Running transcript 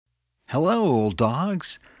Hello, old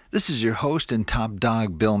dogs. This is your host and top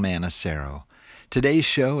dog, Bill Manacero. Today's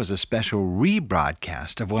show is a special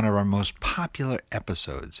rebroadcast of one of our most popular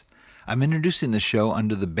episodes. I'm introducing the show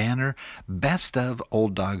under the banner Best of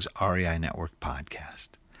Old Dogs REI Network podcast.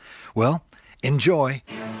 Well, enjoy.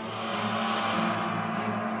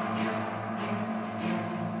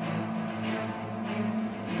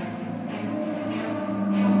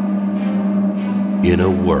 In a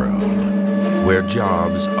world where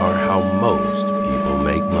jobs are how most people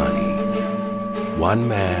make money, one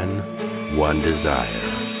man, one desire,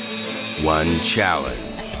 one challenge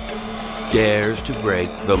dares to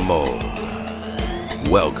break the mold.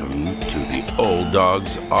 Welcome to the Old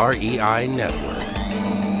Dogs REI Network,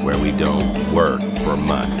 where we don't work for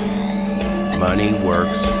money. Money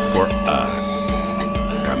works for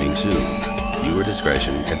us. Coming soon. Viewer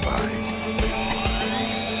discretion advised.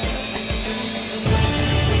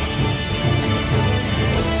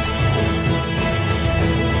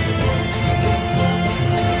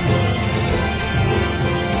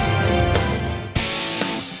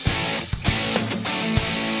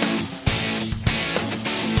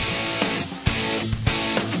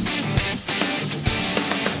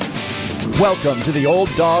 Welcome to the Old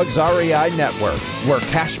Dogs REI Network, where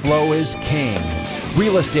cash flow is king.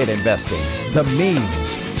 Real estate investing, the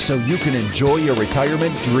means, so you can enjoy your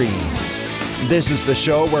retirement dreams. This is the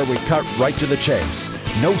show where we cut right to the chase.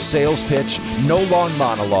 No sales pitch, no long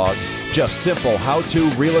monologues, just simple how-to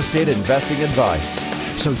real estate investing advice,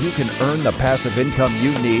 so you can earn the passive income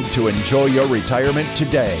you need to enjoy your retirement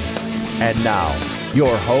today. And now,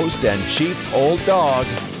 your host and chief old dog,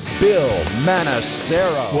 Bill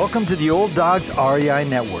Manacero. Welcome to the Old Dogs REI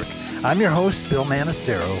Network. I'm your host, Bill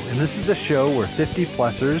Manacero, and this is the show where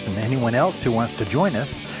 50-plussers and anyone else who wants to join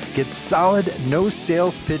us get solid, no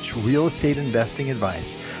sales pitch real estate investing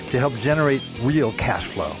advice to help generate real cash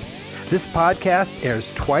flow. This podcast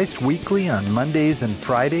airs twice weekly on Mondays and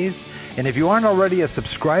Fridays, and if you aren't already a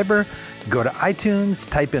subscriber, go to iTunes,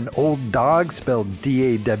 type in Old Dog, spelled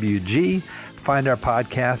D-A-W-G, find our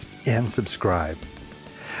podcast, and subscribe.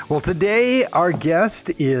 Well, today our guest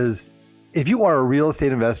is, if you are a real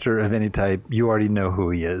estate investor of any type, you already know who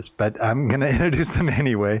he is, but I'm going to introduce him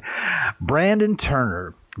anyway. Brandon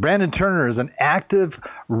Turner. Brandon Turner is an active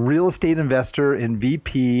real estate investor and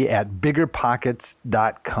VP at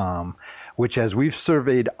biggerpockets.com, which, as we've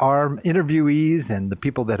surveyed our interviewees and the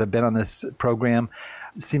people that have been on this program,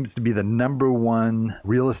 seems to be the number one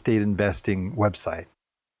real estate investing website.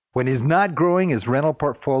 When he's not growing his rental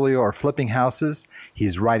portfolio or flipping houses,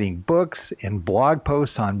 he's writing books and blog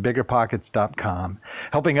posts on biggerpockets.com,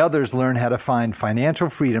 helping others learn how to find financial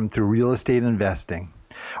freedom through real estate investing.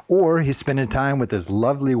 Or he's spending time with his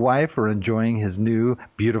lovely wife or enjoying his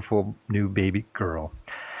beautiful new baby girl.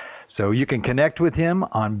 So you can connect with him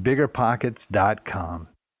on biggerpockets.com.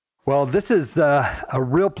 Well, this is a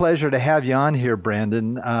real pleasure to have you on here,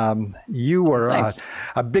 Brandon. You were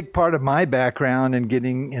a big part of my background in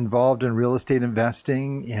getting involved in real estate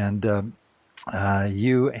investing, and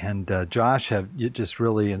you and Josh have just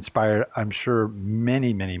really inspired, I'm sure,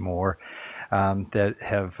 many, many more that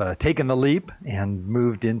have taken the leap and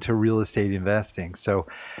moved into real estate investing. So,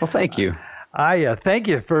 well, thank you. I thank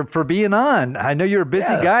you for being on. I know you're a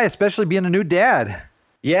busy guy, especially being a new dad.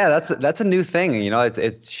 Yeah, that's a new thing. You know,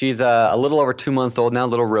 she's a little over 2 months old now,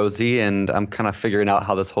 little Rosie, and I'm kind of figuring out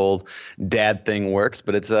how this whole dad thing works.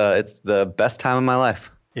 But it's the best time of my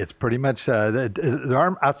life. It's pretty much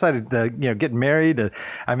outside of getting married.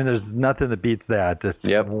 I mean, there's nothing that beats that. It's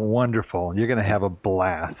wonderful. You're going to have a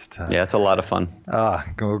blast. Yeah, it's a lot of fun.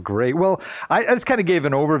 Great. Well, I just kind of gave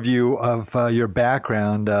an overview of your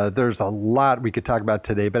background. There's a lot we could talk about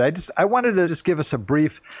today, but I wanted to just give us a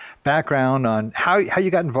brief background on how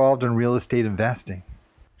you got involved in real estate investing.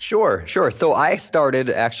 Sure. So I started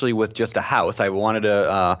actually with just a house. I wanted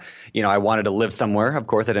to, live somewhere. Of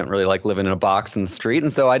course, I didn't really like living in a box in the street,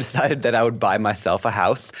 and so I decided that I would buy myself a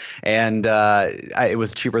house, and it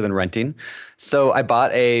was cheaper than renting. So I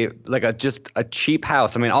bought just a cheap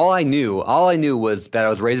house. I mean, all I knew was that I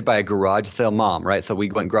was raised by a garage sale mom, right? So we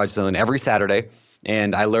went garage selling every Saturday.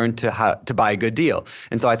 And I learned to buy a good deal.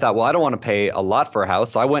 And so I thought, well, I don't want to pay a lot for a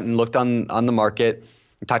house. So I went and looked on the market.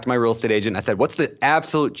 I talked to my real estate agent. I said, what's the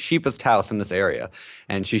absolute cheapest house in this area?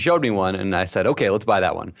 And she showed me one, and I said, okay, let's buy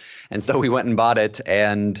that one. And so we went and bought it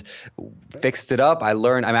and fixed it up. I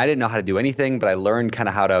didn't know how to do anything, but I learned kind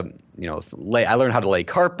of how to, I learned how to lay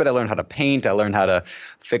carpet. I learned how to paint. I learned how to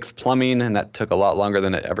fix plumbing, and that took a lot longer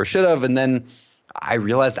than it ever should have. And then I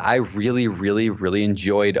realized I really, really, really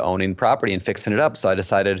enjoyed owning property and fixing it up. So I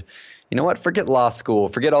decided, you know what, forget law school,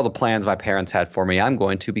 forget all the plans my parents had for me. I'm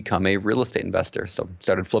going to become a real estate investor. So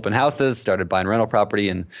started flipping houses, started buying rental property,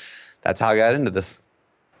 and that's how I got into this.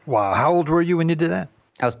 Wow. How old were you when you did that?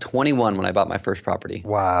 I was 21 when I bought my first property.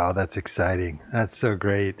 Wow, that's exciting. That's so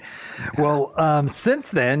great. Well,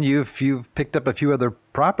 since then, you've picked up a few other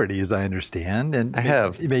properties, I understand, and I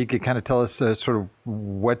have. Maybe you could kind of tell us sort of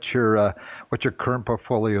what your current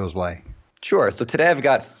portfolio is like. Sure. So today I've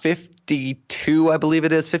got 52, I believe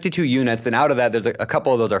it is, 52 units. And out of that, there's a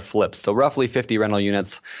couple of those are flips. So roughly 50 rental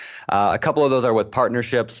units. A couple of those are with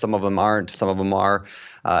partnerships. Some of them aren't. Some of them are.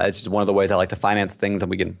 It's just one of the ways I like to finance things. And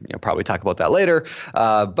we can probably talk about that later.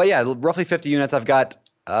 But yeah, roughly 50 units. I've got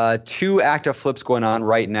 2 active flips going on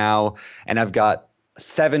right now. And I've got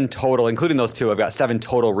 7 total, including those 2. I've got 7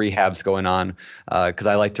 total rehabs going on because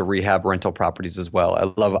I like to rehab rental properties as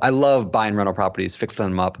well. I love buying rental properties, fixing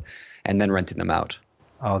them up, and then renting them out.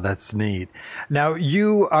 Oh, that's neat. Now,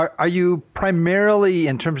 are you primarily,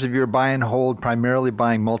 in terms of your buy and hold, primarily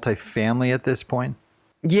buying multifamily at this point?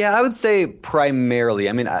 Yeah, I would say primarily.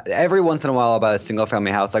 I mean, every once in a while I'll buy a single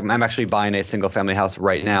family house. Like I'm actually buying a single family house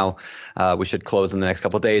right now. We should close in the next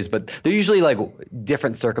couple of days, but they're usually like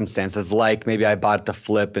different circumstances. Like maybe I bought it to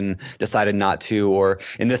flip and decided not to, or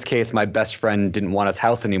in this case, my best friend didn't want his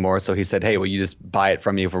house anymore. So he said, hey, will you just buy it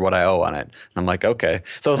from me for what I owe on it? And I'm like, okay.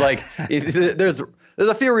 So it's like, there's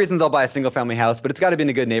a few reasons I'll buy a single family house, but it's got to be in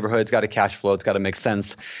a good neighborhood. It's got to cash flow. It's got to make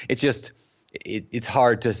sense. It's just, it's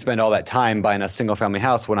hard to spend all that time buying a single family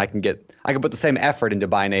house when I can put the same effort into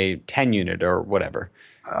buying a 10 unit or whatever.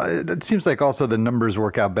 It seems like also the numbers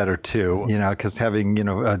work out better too, because having,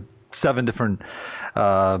 7 different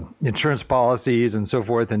insurance policies and so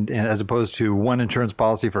forth, and as opposed to one insurance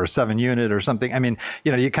policy for a 7 unit or something. I mean,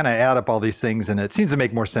 you kind of add up all these things and it seems to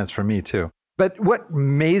make more sense for me too. But what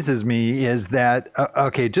amazes me is that,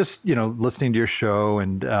 just, listening to your show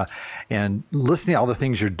and listening to all the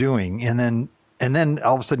things you're doing, and then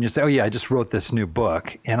all of a sudden you say, oh yeah, I just wrote this new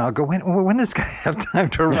book. And I'll go, when does this guy have time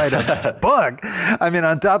to write a book? I mean,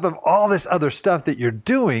 on top of all this other stuff that you're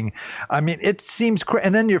doing, I mean, it seems crazy.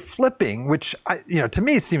 And then you're flipping, which, to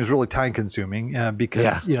me seems really time consuming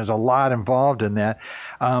because, there's a lot involved in that.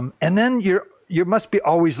 And then you must be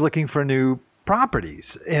always looking for new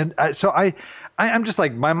properties. And so I'm just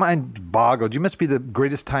like, my mind boggled. You must be the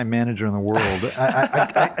greatest time manager in the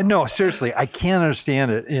world. No, seriously, I can't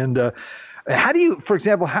understand it. And how do you, for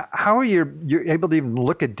example, how are you're able to even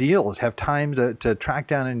look at deals, have time to track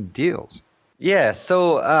down any deals? Yeah.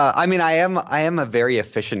 So, I mean, I am a very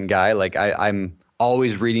efficient guy. Like I'm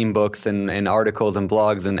always reading books and articles and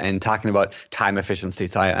blogs and talking about time efficiency.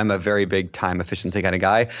 So I'm a very big time efficiency kind of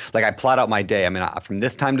guy. Like I plot out my day. I mean, from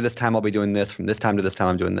this time to this time, I'll be doing this. From this time to this time,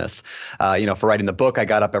 I'm doing this. For writing the book, I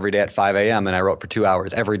got up every day at 5 a.m. and I wrote for 2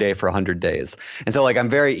 hours every day for 100 days. And so like I'm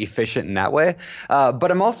very efficient in that way.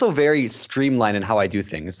 But I'm also very streamlined in how I do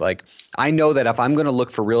things. Like I know that if I'm going to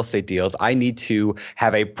look for real estate deals, I need to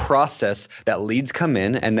have a process that leads come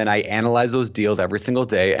in, and then I analyze those deals every single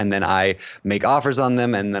day, and then I make offers on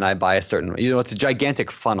them, and then I buy a certain, it's a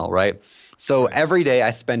gigantic funnel, right? So every day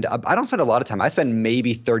I don't spend a lot of time. I spend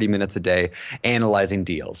maybe 30 minutes a day analyzing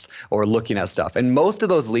deals or looking at stuff. And most of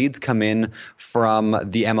those leads come in from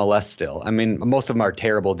the MLS still. I mean, most of them are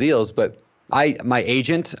terrible deals, but my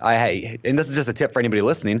agent, and this is just a tip for anybody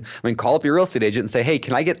listening, call up your real estate agent and say, hey,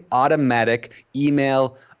 can I get automatic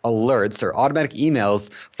email alerts or automatic emails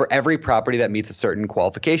for every property that meets a certain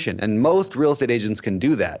qualification? And most real estate agents can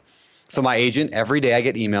do that. So my agent, every day I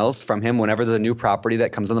get emails from him whenever there's a new property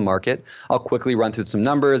that comes on the market. I'll quickly run through some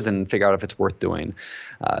numbers and figure out if it's worth doing.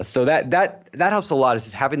 So that helps a lot, is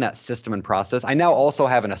just having that system and process. I now also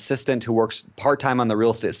have an assistant who works part-time on the real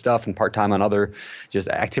estate stuff and part-time on other just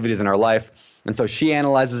activities in our life. And so she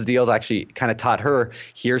analyzes deals. I actually kind of taught her,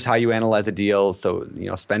 here's how you analyze a deal. So,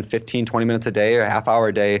 spend 15, 20 minutes a day or a half hour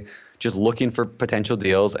a day just looking for potential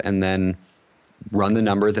deals, and then run the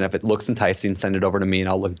numbers, and if it looks enticing, send it over to me and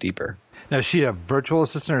I'll look deeper. Now, is she a virtual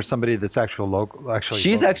assistant or somebody that's actually local?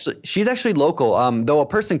 She's actually local. Though a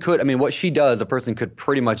person could, what she does, a person could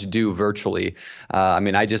pretty much do virtually.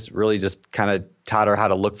 I just kind of taught her how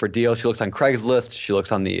to look for deals. She looks on Craigslist. She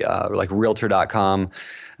looks on the Realtor.com.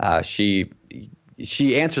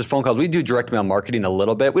 She answers phone calls. We do direct mail marketing a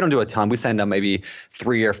little bit. We don't do a ton. We send out maybe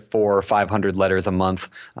 300 or 400 or 500 letters a month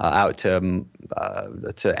out to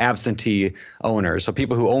absentee owners. So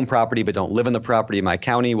people who own property but don't live in the property in my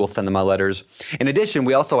county, we'll send them out letters. In addition,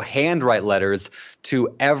 we also handwrite letters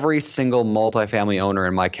to every single multifamily owner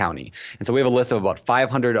in my county. And so we have a list of about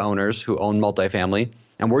 500 owners who own multifamily.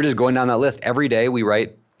 And we're just going down that list. Every day we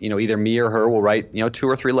write, either me or her will write, 2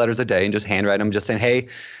 or 3 letters a day and just handwrite them, just saying, hey,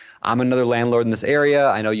 I'm another landlord in this area.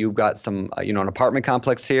 I know you've got some, an apartment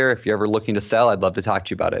complex here. If you're ever looking to sell, I'd love to talk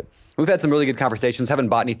to you about it. We've had some really good conversations. Haven't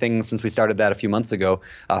bought anything since we started that a few months ago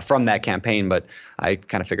from that campaign, but I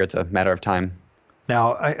kind of figure it's a matter of time.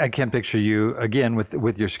 Now, I can't picture you, again,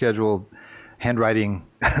 with your scheduled handwriting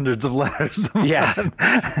hundreds of letters. Yeah.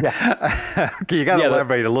 Okay, you got to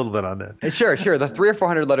elaborate a little bit on that. Sure. The 300 or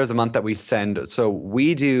 400 letters a month that we send. So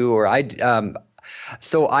we do, or I did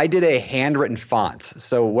a handwritten font.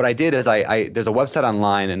 So what I did is there's a website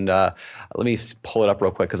online, and let me pull it up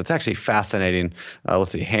real quick because it's actually fascinating.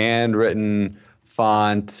 Let's see, handwritten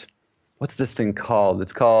font. What's this thing called?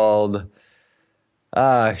 It's called.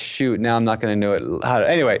 Shoot, now I'm not going to know it.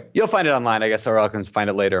 Anyway, you'll find it online, I guess, or I can find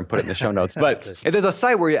it later and put it in the show notes. But if there's a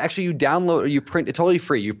site where you download or you print, it's totally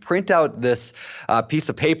free. You print out this piece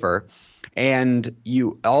of paper, and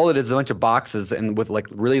all it is a bunch of boxes and with like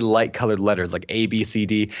really light colored letters like A, B, C,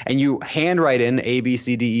 D, and you handwrite in A, B,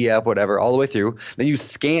 C, D, E, F, whatever, all the way through. Then you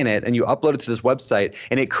scan it and you upload it to this website,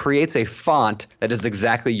 and it creates a font that is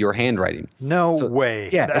exactly your handwriting. No way.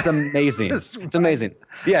 Yeah, it's amazing. It's amazing.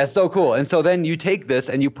 Yeah, it's so cool. And so then you take this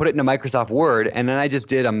and you put it into Microsoft Word, and then I just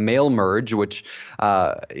did a mail merge, which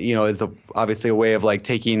is obviously a way of like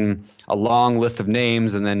taking a long list of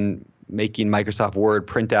names and then making Microsoft Word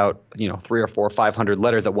print out, 300 or 400 or 500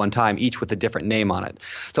 letters at one time, each with a different name on it.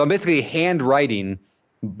 So I'm basically handwriting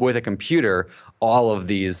with a computer all of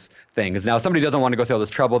these things. Now, if somebody doesn't want to go through all this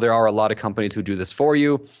trouble, there are a lot of companies who do this for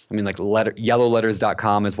you. I mean, like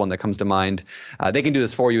yellowletters.com is one that comes to mind. They can do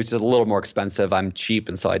this for you. It's just a little more expensive. I'm cheap,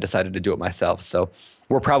 and so I decided to do it myself. So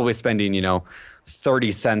we're probably spending,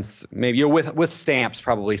 30 cents, maybe with stamps,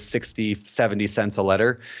 probably 60, 70 cents a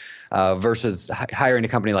letter. Versus hiring a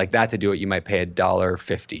company like that to do it, you might pay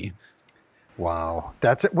 $1.50. Wow,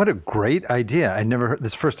 what a great idea! This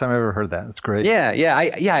is the first time I ever heard that. That's great. Yeah.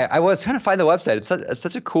 I was trying to find the website. It's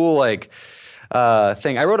such a cool thing. I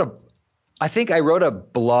think I wrote a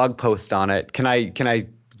blog post on it. Can I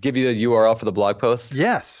give you the URL for the blog post?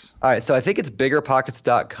 Yes. All right. So I think it's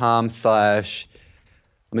biggerpockets.com/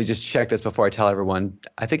 let me just check this before I tell everyone.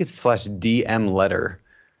 I think it's /DM letter.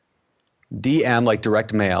 DM, like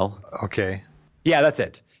direct mail. Okay. Yeah, that's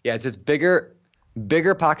it. Yeah, it's just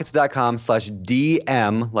biggerpockets.com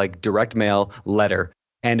 /DM, like direct mail letter.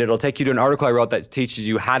 And it'll take you to an article I wrote that teaches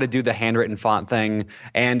you how to do the handwritten font thing,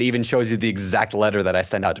 and even shows you the exact letter that I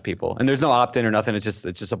send out to people. And there's no opt-in or nothing. It's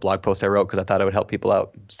just a blog post I wrote because I thought it would help people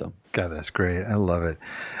out. So. God, that's great. I love it.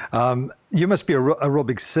 You must be a real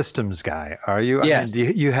big systems guy, are you? Yes. I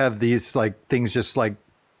mean, do you have these like things just like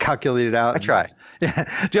calculated out? I try. Do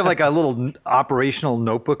you have like a little operational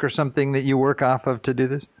notebook or something that you work off of to do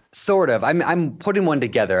this? Sort of. I'm putting one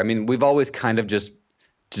together. I mean, we've always kind of just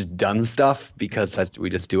done stuff because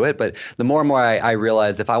we just do it. But the more and more I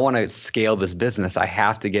realize if I want to scale this business, I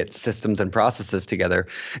have to get systems and processes together.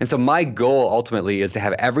 And so my goal ultimately is to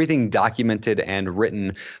have everything documented and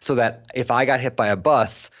written so that if I got hit by a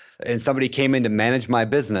bus and somebody came in to manage my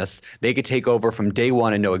business, they could take over from day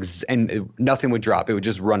one and and nothing would drop. It would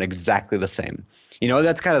just run exactly the same.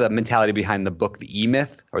 That's kind of the mentality behind the book, The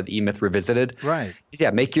E-Myth, or The E-Myth Revisited. Right.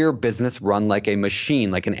 Yeah, make your business run like a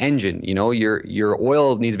machine, like an engine. Your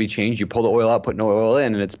oil needs to be changed. You pull the oil out, put no oil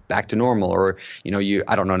in, and it's back to normal. Or,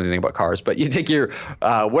 I don't know anything about cars, but you take your,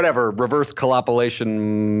 reverse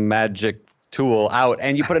collapolation magic tool out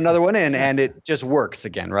and you put another one in and it just works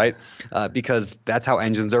again, right? Because that's how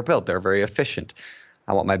engines are built. They're very efficient.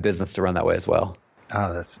 I want my business to run that way as well.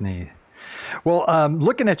 Oh, that's neat. Well,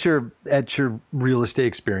 looking at your real estate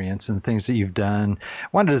experience and things that you've done, I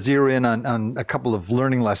wanted to zero in on a couple of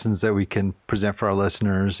learning lessons that we can present for our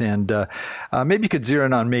listeners. And maybe you could zero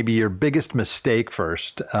in on maybe your biggest mistake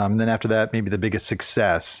first. Then after that, maybe the biggest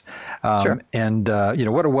success. Sure. And,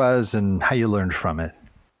 what it was and how you learned from it.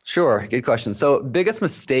 Sure. Good question. So biggest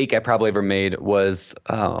mistake I probably ever made was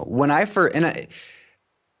when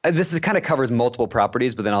this kind of covers multiple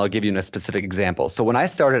properties, but then I'll give you a specific example. So when I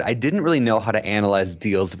started, I didn't really know how to analyze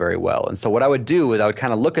deals very well. And so what I would do is I would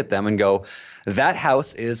kind of look at them and go, that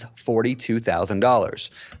house is $42,000.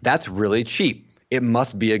 That's really cheap. It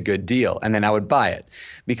must be a good deal. And then I would buy it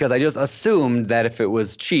because I just assumed that if it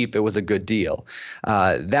was cheap, it was a good deal.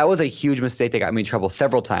 That was a huge mistake that got me in trouble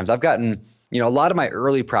several times. I've gotten a lot of my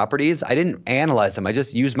early properties, I didn't analyze them. I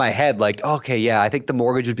just used my head like, okay, yeah, I think the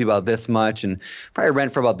mortgage would be about this much and probably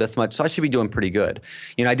rent for about this much. So I should be doing pretty good.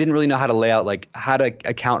 I didn't really know how to lay out, like how to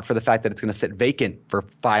account for the fact that it's going to sit vacant for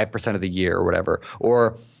 5% of the year or whatever.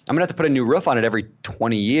 Or I'm gonna have to put a new roof on it every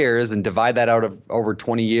 20 years and divide that out of over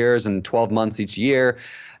 20 years and 12 months each year.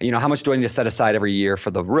 How much do I need to set aside every year for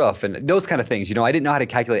the roof and those kind of things? I didn't know how to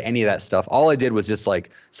calculate any of that stuff. All I did was just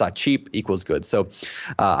saw cheap equals good. So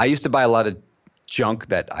I used to buy a lot of junk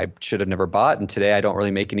that I should have never bought, and today I don't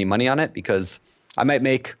really make any money on it because I might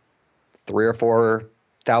make $3,000 or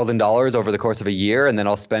 $4,000 over the course of a year, and then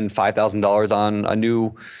I'll spend $5,000 on a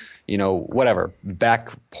new whatever,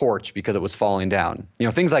 back porch because it was falling down,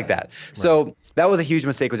 things like that. Right. So that was a huge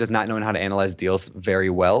mistake, was just not knowing how to analyze deals very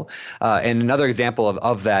well. And another example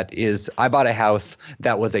of that is I bought a house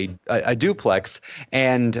that was a duplex,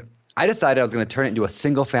 and I decided I was going to turn it into a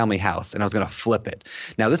single family house and I was going to flip it.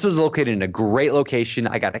 Now, this was located in a great location.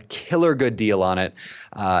 I got a killer good deal on it.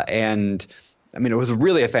 And I mean, it was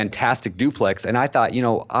really a fantastic duplex. And I thought,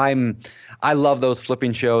 I love those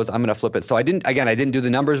flipping shows. I'm going to flip it. So I didn't do the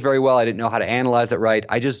numbers very well. I didn't know how to analyze it right.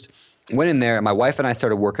 I just went in there and my wife and I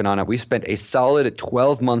started working on it. We spent a solid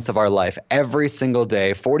 12 months of our life every single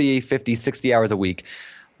day, 40, 50, 60 hours a week,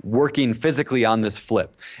 working physically on this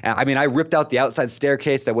flip. And I mean, I ripped out the outside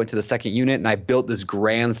staircase that went to the second unit and I built this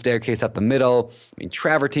grand staircase up the middle. I mean,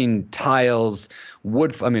 travertine tiles,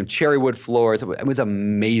 cherry wood floors. It was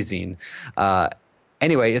amazing.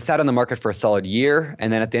 Anyway, it sat on the market for a solid year.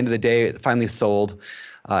 And then at the end of the day, it finally sold.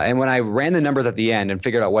 And when I ran the numbers at the end and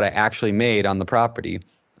figured out what I actually made on the property,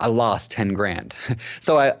 I lost 10 grand.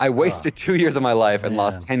 So I wasted 2 years of my life and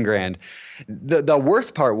lost 10 grand. The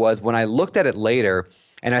worst part was when I looked at it later,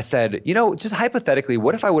 and I said, just hypothetically,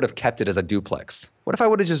 what if I would have kept it as a duplex? What if I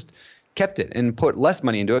would have just kept it and put less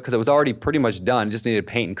money into it because it was already pretty much done, just needed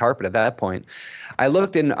paint and carpet at that point. I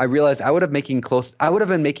looked and I realized I would have been making close to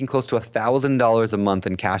 $1,000 a month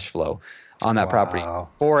in cash flow on that property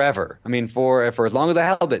forever. I mean, for as long as I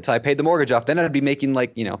held it till I paid the mortgage off, then I'd be making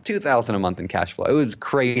 $2,000 a month in cash flow. It was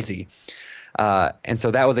crazy. And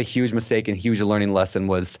so that was a huge mistake and huge learning lesson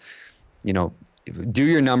was, do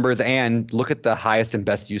your numbers and look at the highest and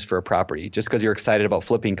best use for a property. Just because you're excited about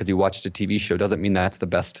flipping because you watched a TV show doesn't mean that's the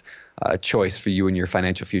best choice for you in your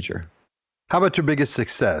financial future. How about your biggest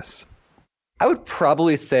success? I would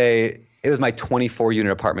probably say it was my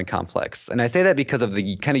 24-unit apartment complex. And I say that because of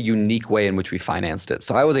the kind of unique way in which we financed it.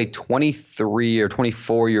 So I was a 23 or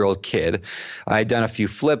 24-year-old kid. I had done a few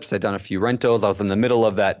flips. I'd done a few rentals. I was in the middle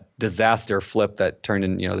of that disaster flip that turned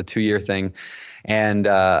in, the 2-year thing. And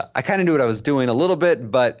I kind of knew what I was doing a little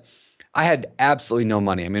bit, but I had absolutely no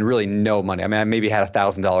money. I mean, really no money. I mean, I maybe had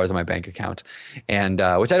 $1,000 in my bank account, and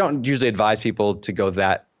which I don't usually advise people to go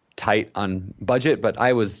that tight on budget, but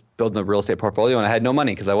I was building a real estate portfolio and I had no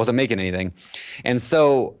money because I wasn't making anything. And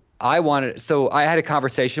so I had a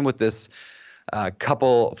conversation with this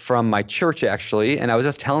couple from my church actually, and I was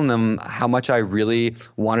just telling them how much I really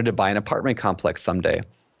wanted to buy an apartment complex someday.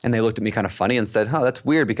 And they looked at me kind of funny and said, that's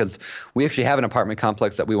weird because we actually have an apartment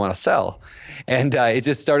complex that we want to sell. And it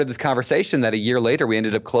just started this conversation that a year later we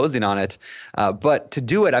ended up closing on it. But to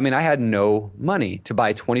do it, I mean, I had no money to buy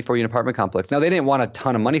a 24-unit apartment complex. Now, they didn't want a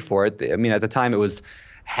ton of money for it. I mean, at the time it was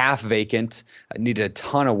half vacant, needed a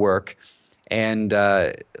ton of work. And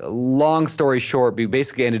long story short, we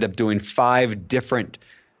basically ended up doing 5 different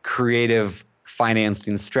creative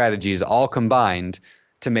financing strategies all combined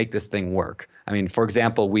to make this thing work. I mean, for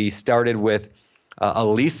example, we started with a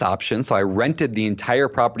lease option. So I rented the entire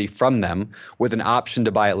property from them with an option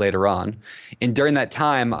to buy it later on. And during that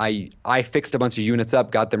time, I fixed a bunch of units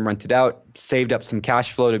up, got them rented out, saved up some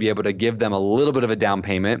cash flow to be able to give them a little bit of a down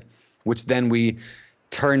payment, which then we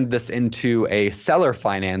turned this into a seller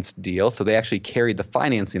finance deal. So they actually carried the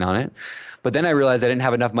financing on it. But then I realized I didn't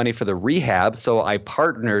have enough money for the rehab. So I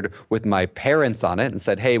partnered with my parents on it and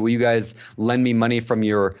said, hey, will you guys lend me money from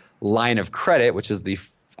your line of credit, which is the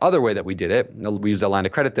other way that we did it. We used a line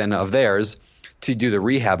of credit then of theirs to do the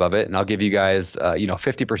rehab of it. And I'll give you guys,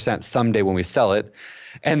 50% someday when we sell it.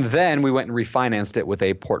 And then we went and refinanced it with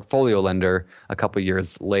a portfolio lender a couple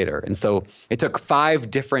years later. And so it took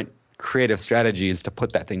 5 different creative strategies to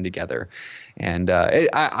put that thing together. And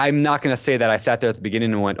I'm not going to say that I sat there at the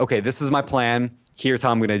beginning and went, okay, this is my plan. Here's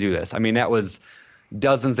how I'm going to do this. I mean, that was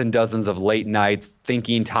dozens and dozens of late nights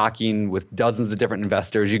thinking, talking with dozens of different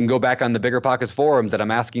investors. You can go back on the Bigger Pockets forums that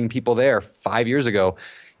I'm asking people there 5 years ago,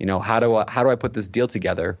 how do I put this deal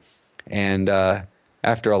together? And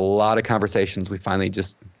after a lot of conversations, we finally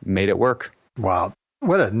just made it work. Wow.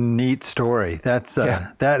 What a neat story.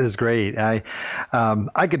 That is great. I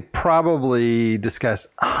could probably discuss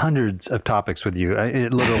hundreds of topics with you.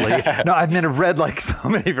 Literally. No, I've read like so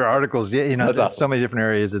many of your articles. There's awesome. So many different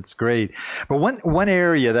areas. It's great. But one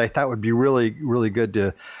area that I thought would be really, really good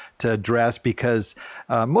to address, because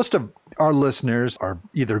most of our listeners are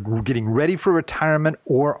either getting ready for retirement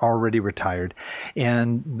or already retired,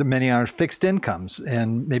 and the many are fixed incomes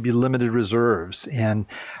and maybe limited reserves, and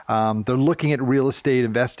they're looking at real estate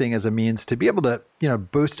investing as a means to be able to,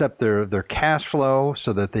 boost up their cash flow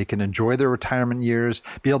so that they can enjoy their retirement years,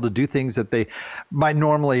 be able to do things that they might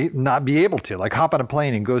normally not be able to, like hop on a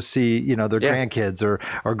plane and go see, their grandkids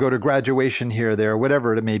or go to graduation here or there,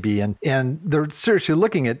 whatever it may be. And they're seriously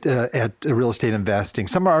looking at real estate investing.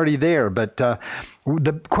 Some are already there, but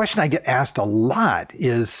the question I get asked a lot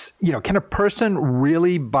is, can a person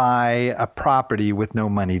really buy a property with no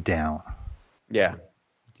money down? Yeah.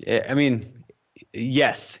 I mean,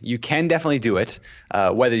 yes, you can definitely do it.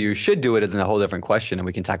 Whether you should do it is a whole different question, and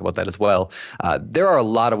we can talk about that as well. There are a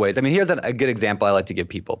lot of ways. I mean, here's a good example I like to give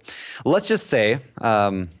people. Let's just say,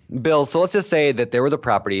 Bill, so let's just say that there was a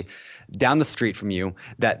property down the street from you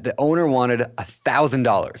that the owner wanted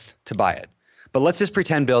 $1,000 to buy it. But let's just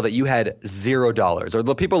pretend, Bill, that you had $0. Or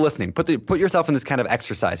the people listening, put yourself in this kind of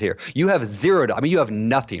exercise here. You have $0. I mean, you have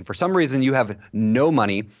nothing. For some reason, you have no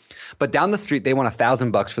money. But down the street, they want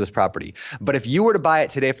 $1,000 for this property. But if you were to buy it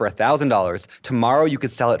today for $1,000, tomorrow you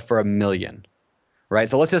could sell it for $1 million, right?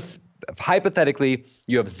 So let's just hypothetically,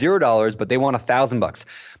 you have $0, but they want $1,000.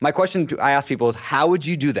 My question I ask people is, how would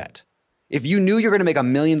you do that? If you knew you're going to make $1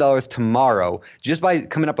 million tomorrow, just by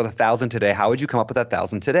coming up with $1,000 today, how would you come up with that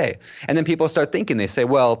 $1,000 today? And then people start thinking, they say,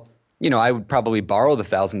 well, I would probably borrow the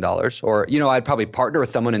 $1,000, or, I'd probably partner with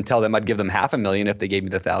someone and tell them I'd give them $500,000 if they gave me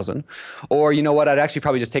the $1,000. Or, I'd actually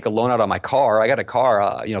probably just take a loan out on my car. I got a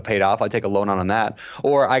car, paid off. I'll take a loan on that.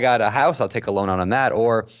 Or I got a house. I'll take a loan on that.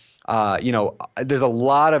 Or, there's a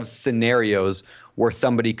lot of scenarios where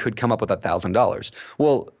somebody could come up with $1,000.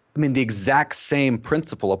 Well, I mean, the exact same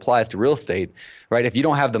principle applies to real estate, right? If you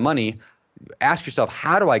don't have the money, ask yourself,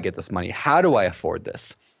 how do I get this money? How do I afford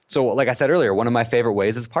this? So like I said earlier, one of my favorite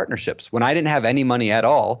ways is partnerships. When I didn't have any money at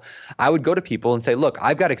all, I would go to people and say, look,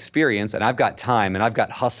 I've got experience and I've got time and I've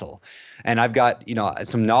got hustle and I've got,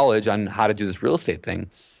 some knowledge on how to do this real estate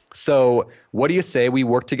thing. So what do you say we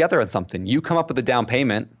work together on something? You come up with a down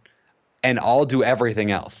payment and I'll do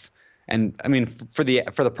everything else. And I mean, for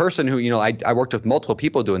the person who, I worked with multiple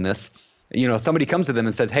people doing this, somebody comes to them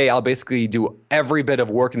and says, hey, I'll basically do every bit of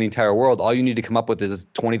work in the entire world. All you need to come up with is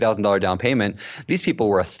 $20,000 down payment. These people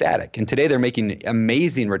were ecstatic. And today they're making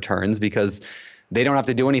amazing returns because they don't have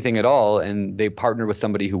to do anything at all. And they partnered with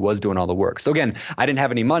somebody who was doing all the work. So again, I didn't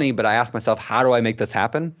have any money, but I asked myself, how do I make this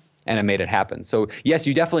happen? And I made it happen. So yes,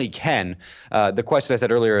 you definitely can. The question I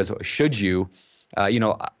said earlier is, should you?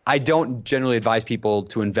 I don't generally advise people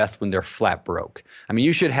to invest when they're flat broke. I mean,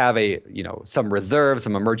 you should have some reserve,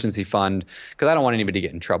 some emergency fund, because I don't want anybody to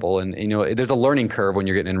get in trouble. And, there's a learning curve when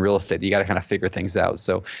you're getting in real estate. You got to kind of figure things out.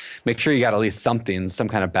 So make sure you got at least something, some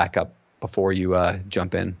kind of backup before you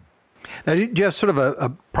jump in. Now, do you have sort of a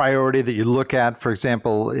priority that you look at? For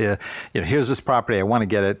example, here's this property, I want to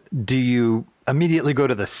get it. Do you immediately go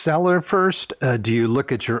to the seller first? Do you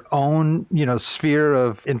look at your own, sphere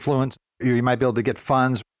of influence? You might be able to get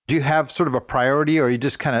funds. Do you have sort of a priority, or you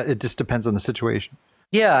just it just depends on the situation?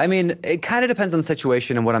 Yeah, I mean, it kind of depends on the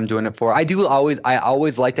situation and what I'm doing it for. I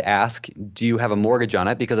always like to ask, do you have a mortgage on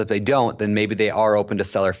it? Because if they don't, then maybe they are open to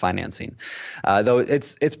seller financing. Though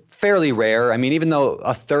it's fairly rare. I mean, even though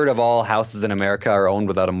a third of all houses in America are owned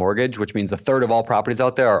without a mortgage, which means a third of all properties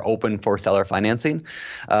out there are open for seller financing,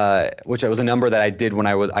 which was a number that I did when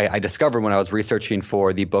I discovered when I was researching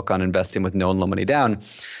for the book on investing with no and low money down.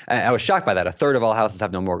 I was shocked by that. A third of all houses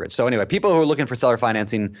have no mortgage. So anyway, people who are looking for seller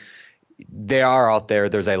financing, they are out there.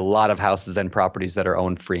 There's a lot of houses and properties that are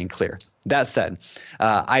owned free and clear. That said,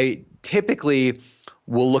 I typically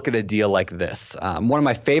will look at a deal like this. One of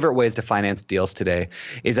my favorite ways to finance deals today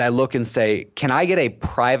is I look and say, can I get a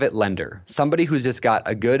private lender, somebody who's just got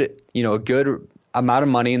a good amount of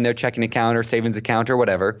money in their checking account or savings account or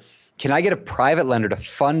whatever? Can I get a private lender to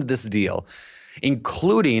fund this deal,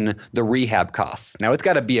 including the rehab costs? Now, it's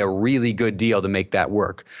got to be a really good deal to make that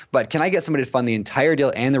work. But can I get somebody to fund the entire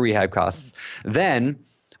deal and the rehab costs? Then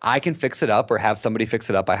I can fix it up or have somebody fix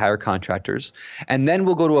it up. I hire contractors. And then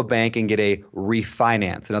we'll go to a bank and get a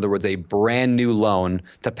refinance. In other words, a brand new loan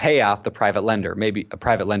to pay off the private lender, maybe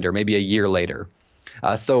a year later.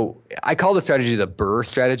 So I call the strategy the BRRRR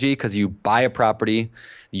strategy, because you buy a property,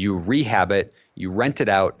 you rehab it, you rent it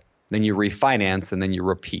out, then you refinance, and then you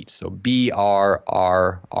repeat. So BRRRR.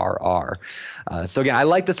 So again, I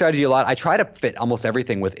like the strategy a lot. I try to fit almost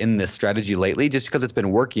everything within this strategy lately, just because it's been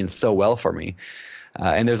working so well for me.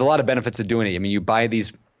 And there's a lot of benefits to doing it. I mean, you buy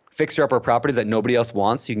these fixer-upper properties that nobody else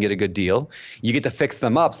wants, you can get a good deal. You get to fix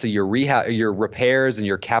them up, so your repairs and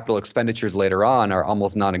your capital expenditures later on are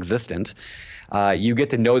almost non-existent. You get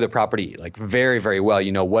to know the property like very, very well.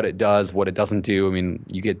 You know what it does, what it doesn't do. I mean,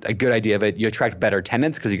 you get a good idea of it. You attract better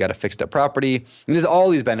tenants because you got a fixed up property. And there's all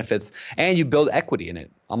these benefits, and you build equity in it,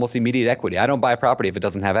 almost immediate equity. I don't buy a property if it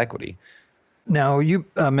doesn't have equity. Now, you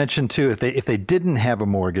mentioned too, if they didn't have a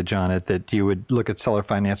mortgage on it, that you would look at seller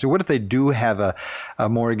financing. What if they do have a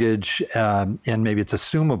mortgage and maybe it's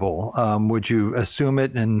assumable? Would you assume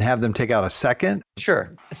it and have them take out a second?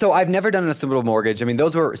 Sure. So I've never done an assumable mortgage. I mean,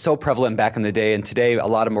 those were so prevalent back in the day, and today a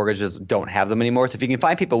lot of mortgages don't have them anymore. So if you can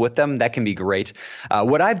find people with them, that can be great.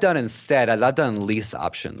 What I've done instead is I've done lease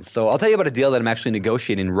options. So I'll tell you about a deal that I'm actually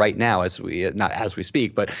negotiating right now not as we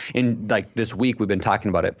speak, but in like this week we've been talking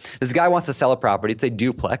about it. This guy wants to sell a property. It's a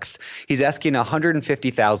duplex. He's asking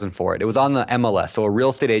 $150,000 for it. It was on the MLS, so a real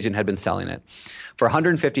estate agent had been selling it for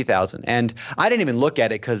 $150,000. And I didn't even look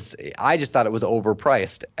at it because I just thought it was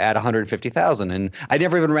overpriced at $150,000. And I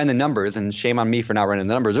never even ran the numbers, and shame on me for not running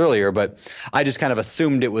the numbers earlier, but I just kind of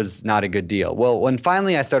assumed it was not a good deal. Well, when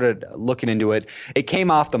finally I started looking into it, it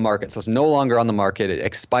came off the market. So it's no longer on the market. It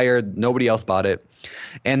expired. Nobody else bought it.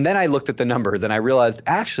 And then I looked at the numbers and I realized,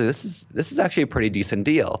 actually, this is actually a pretty decent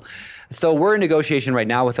deal. So we're in negotiation right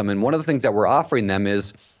now with them. And one of the things that we're offering them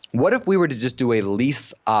is, what if we were to just do a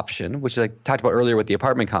lease option, which I talked about earlier with the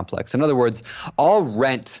apartment complex? In other words, I'll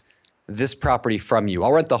rent this property from you.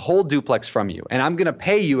 I'll rent the whole duplex from you, and I'm going to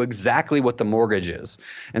pay you exactly what the mortgage is.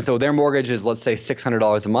 And so their mortgage is, let's say,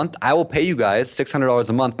 $600 a month. I will pay you guys $600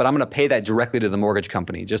 a month, but I'm going to pay that directly to the mortgage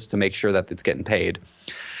company just to make sure that it's getting paid.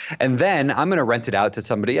 And then I'm going to rent it out to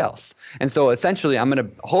somebody else. And so essentially, I'm going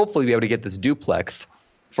to hopefully be able to get this duplex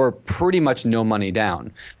for pretty much no money down,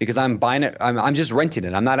 because I'm buying it, I'm just renting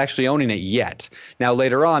it. I'm not actually owning it yet. Now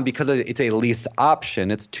later on, because it's a lease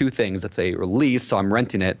option, it's two things. It's a lease, so I'm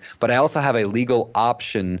renting it, but I also have a legal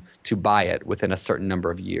option to buy it within a certain number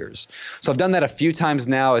of years. So I've done that a few times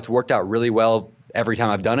now. It's worked out really well every time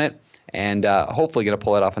I've done it, and hopefully going to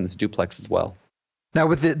pull it off on this duplex as well. Now,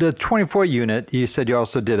 with the 24 unit, you said you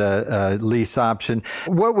also did a lease option.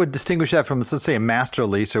 What would distinguish that from, let's say, a master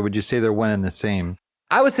lease, or would you say they're one and the same?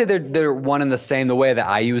 I would say they're one and the same the way that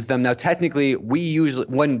I use them. Now, technically, we usually,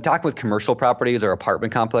 when talking with commercial properties or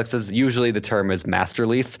apartment complexes, usually the term is master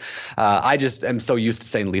lease. I just am so used to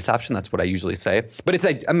saying lease option. That's what I usually say. But it's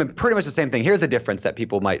pretty much the same thing. Here's a difference that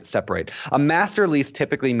people might separate. A master lease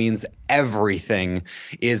typically means everything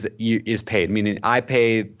is paid, meaning I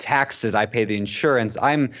pay taxes, I pay the insurance,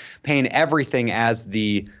 I'm paying everything as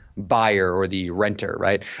the buyer or the renter,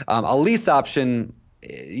 right? A lease option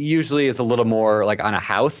usually is a little more like on a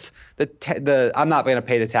house. I'm not going to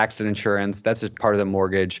pay the tax and insurance. That's just part of the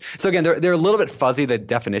mortgage. So again, they're a little bit fuzzy, the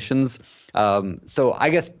definitions. So I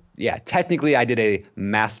guess, yeah, technically I did a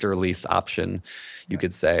master lease option, you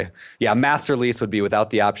could say. Yeah, a master lease would be without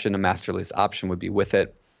the option. A master lease option would be with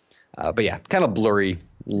it. But yeah, kind of blurry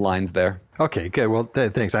lines there. Okay, good. Well,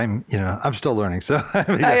 thanks. I'm still learning, so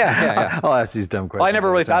yeah. I'll ask these dumb questions. Well, I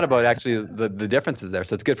never really thought about actually the differences there,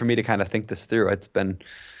 so it's good for me to kind of think this through. It's been,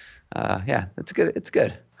 it's good. It's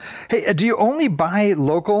good. Hey, do you only buy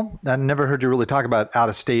local? I never heard you really talk about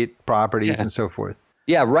out-of-state properties and so forth.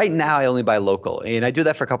 Yeah, right now I only buy local, and I do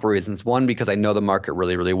that for a couple of reasons. One, because I know the market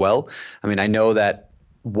really, really well. I mean, I know that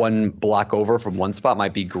one block over from one spot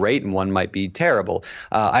might be great and one might be terrible.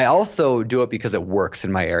 I also do it because it works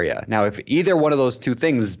in my area. Now, if either one of those two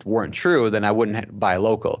things weren't true, then I wouldn't buy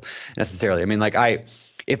local necessarily. I mean,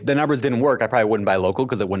 if the numbers didn't work, I probably wouldn't buy local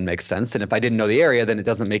because it wouldn't make sense. And if I didn't know the area, then it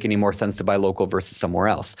doesn't make any more sense to buy local versus somewhere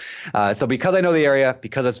else. So because I know the area,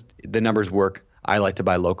 because the numbers work, I like to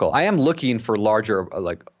buy local. I am looking for larger,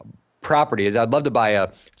 properties. I'd love to buy a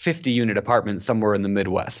 50-unit apartment somewhere in the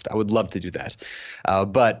Midwest. I would love to do that.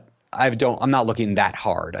 But I'm not looking that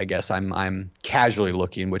hard, I guess. I'm casually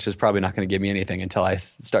looking, which is probably not going to give me anything until I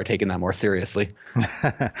start taking that more seriously.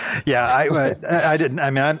 Yeah, I didn't. I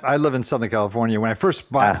mean, I live in Southern California. When I first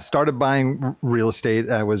started buying real estate,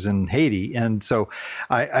 I was in Haiti, and so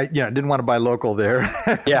I didn't want to buy local there.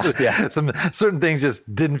 Yeah. Some certain things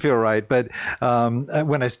just didn't feel right. But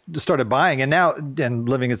when I started buying, and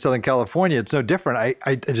living in Southern California, it's no different.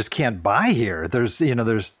 I just can't buy here. It's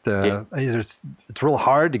real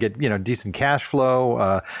hard to get decent cash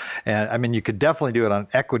flow. And I mean, you could definitely do it on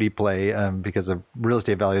equity play because the real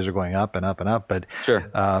estate values are going up and up and up. But sure.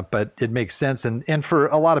 But it makes sense. And for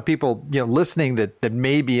a lot of people, listening that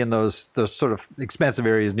may be in those sort of expensive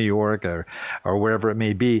areas, New York or wherever it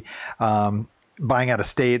may be, buying out of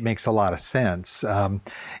state makes a lot of sense.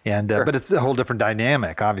 But it's a whole different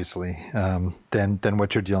dynamic, obviously, than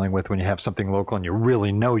what you're dealing with when you have something local and you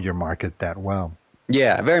really know your market that well.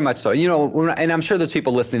 Yeah, very much so. And I'm sure there's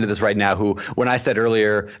people listening to this right now who, when I said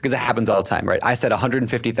earlier, because it happens all the time, right? I said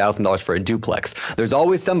 $150,000 for a duplex. There's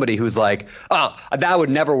always somebody who's like, oh, that would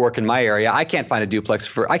never work in my area. I can't find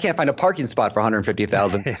I can't find a parking spot for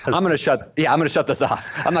 $150,000. Yes. I'm going to shut this off.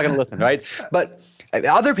 I'm not going to listen, right? But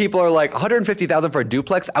other people are like, $150,000 for a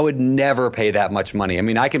duplex? I would never pay that much money. I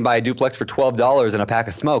mean, I can buy a duplex for $12 and a pack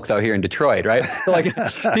of smokes out here in Detroit, right? Like,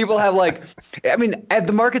 people have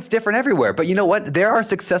the market's different everywhere. But you know what? There are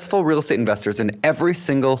successful real estate investors in every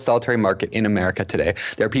single solitary market in America today.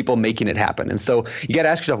 There are people making it happen. And so you got to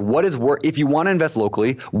ask yourself, if you want to invest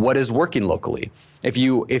locally, what is working locally? If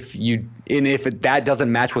that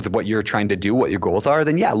doesn't match with what you're trying to do, what your goals are,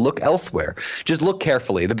 then yeah, look elsewhere. Just look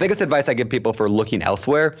carefully. The biggest advice I give people for looking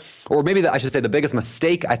elsewhere, or maybe I should say the biggest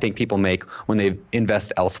mistake I think people make when they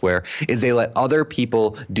invest elsewhere, is they let other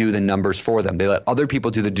people do the numbers for them. They let other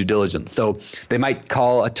people do the due diligence. So they might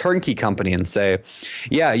call a turnkey company and say,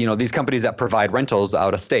 yeah, these companies that provide rentals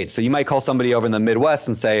out of state. So you might call somebody over in the Midwest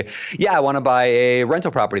and say, yeah, I want to buy a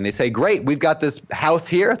rental property. And they say, great, we've got this house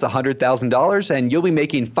here. It's $100,000 and you'll be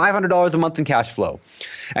making $500 a month in cash flow.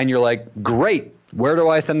 And you're like, great, where do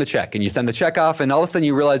I send the check? And you send the check off, and all of a sudden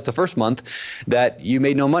you realize the first month that you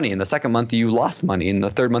made no money. And the second month you lost money. And the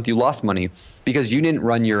third month you lost money because you didn't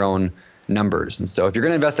run your own numbers. And so if you're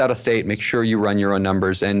going to invest out of state, make sure you run your own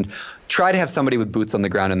numbers and try to have somebody with boots on the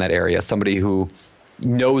ground in that area, somebody who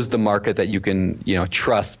knows the market that you can,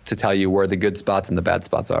 trust to tell you where the good spots and the bad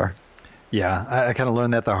spots are. Yeah, I kind of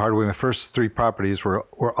learned that the hard way. My first 3 properties were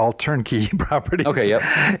all turnkey properties. Okay, yep.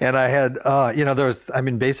 And I had,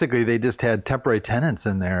 basically they just had temporary tenants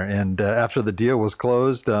in there. And after the deal was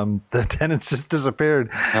closed, the tenants just disappeared.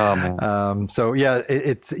 Oh, man. So yeah,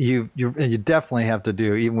 you definitely have to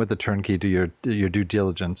do, even with the turnkey, do your due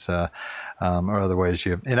diligence, or otherwise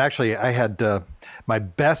and actually I had, my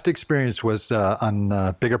best experience was on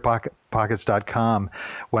biggerpockets.com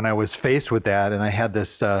when I was faced with that, and I had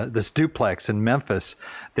this duplex in Memphis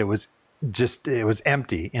that was it was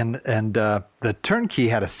empty, and the turnkey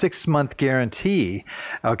had a 6-month guarantee,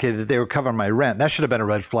 that they were covering my rent. That should have been a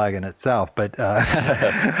red flag in itself, but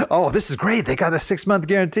oh, this is great, they got a 6-month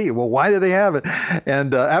guarantee. Well, why do they have it?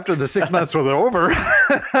 And after the 6 months were over,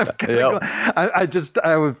 I was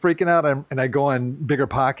freaking out, and I go on Bigger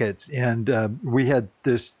Pockets, and we had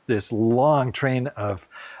this long train of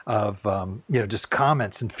just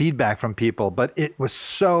comments and feedback from people, but it was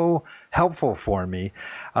so helpful for me.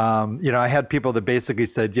 I had people that basically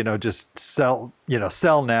said, just sell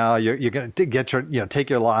now. You're going to get take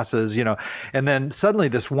your losses, and then suddenly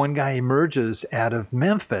this one guy emerges out of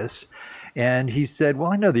Memphis. And he said,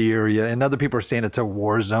 well, I know the area. And other people are saying it's a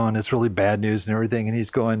war zone. It's really bad news and everything. And he's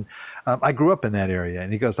going, I grew up in that area.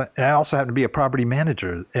 And he goes, and I also happen to be a property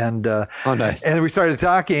manager. And oh, nice. And we started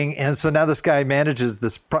talking. And so now this guy manages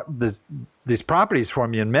these properties for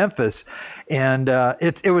me in Memphis. And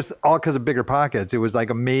it was all because of Bigger Pockets. It was like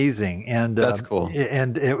amazing. And that's cool.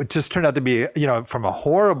 And it just turned out to be, from a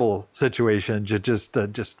horrible situation, just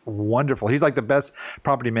wonderful. He's like the best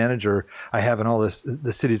property manager I have in all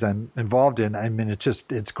the cities I'm involved in. I mean,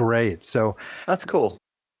 it's great. So that's cool.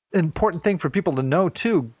 Important thing for people to know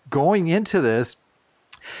too, going into this,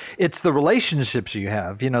 it's the relationships you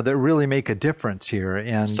have, that really make a difference here.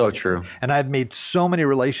 And so true. And I've made so many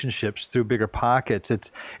relationships through Bigger Pockets.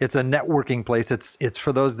 It's a networking place. It's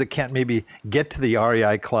for those that can't maybe get to the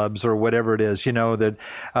REI clubs or whatever it is, that,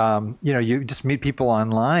 you just meet people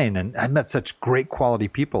online. And I've met such great quality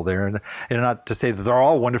people there. And not to say that they're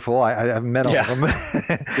all wonderful. I've met all of them.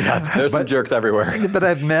 Yeah, there's some jerks everywhere. But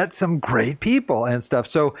I've met some great people and stuff.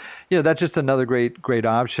 So, that's just another great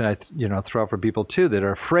option I throw out for people too that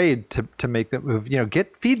are afraid to make that move.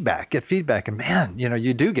 Get feedback, and man,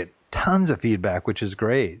 you do get tons of feedback, which is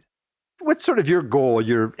great. What's sort of your goal,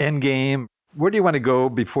 your end game? Where do you want to go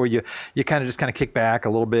before you kind of kick back a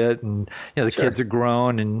little bit, and the Sure. kids are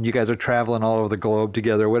grown and you guys are traveling all over the globe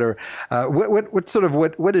together, whatever.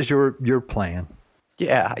 What is your plan?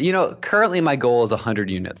 Yeah, currently my goal is 100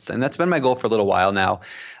 units, and that's been my goal for a little while now.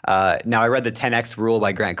 Now I read the 10X rule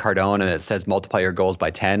by Grant Cardone, and it says multiply your goals by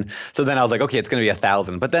 10. So then I was like, okay, it's going to be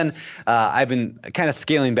 1,000. But then I've been kind of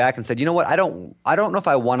scaling back and said, you know what? I don't know if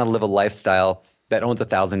I want to live a lifestyle that owns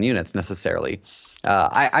 1,000 units necessarily.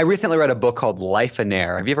 I recently read a book called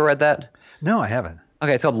Lifeonaire. Have you ever read that? No, I haven't.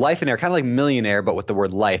 Okay, it's called Lifeonaire, kind of like millionaire, but with the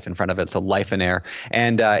word life in front of it. So Lifeonaire,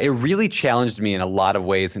 and it really challenged me in a lot of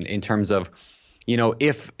ways in terms of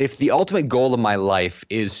if the ultimate goal of my life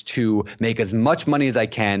is to make as much money as I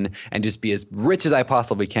can and just be as rich as I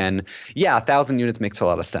possibly can, yeah, 1,000 units makes a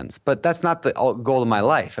lot of sense. But that's not the goal of my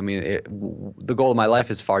life. I mean, the goal of my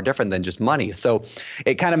life is far different than just money. So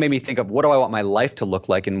it kind of made me think of, what do I want my life to look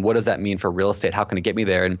like, and what does that mean for real estate? How can it get me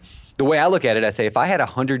there? And the way I look at it, I say, if I had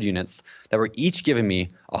 100 units that were each giving me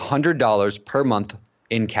 $100 per month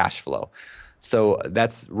in cash flow, so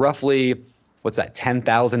that's roughly, what's that,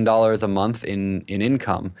 $10,000 a month in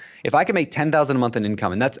income. If I can make $10,000 a month in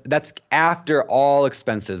income, and that's after all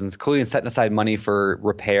expenses, including setting aside money for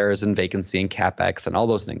repairs and vacancy and CapEx and all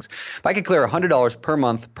those things. If I could clear $100 per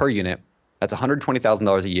month per unit, that's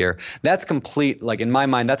 $120,000 a year. That's complete, like in my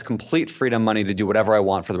mind, that's complete freedom money to do whatever I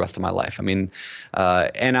want for the rest of my life. I mean,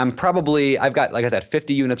 and I've got, like I said,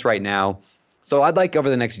 50 units right now. So I'd like over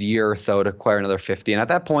the next year or so to acquire another 50. And at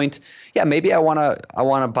that point, yeah, maybe I want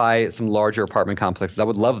to buy some larger apartment complexes. I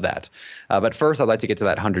would love that. But first, I'd like to get to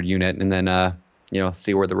that 100 unit and then,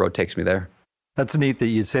 see where the road takes me there. That's neat that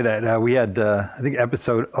you'd say that. We had, I think,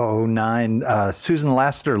 episode 09, Susan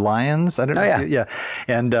Lassiter Lyons. I don't know. Yeah.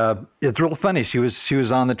 And it's real funny. She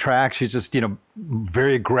was on the track. She's just,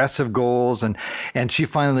 very aggressive goals. And she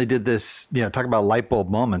finally did this, talk about light bulb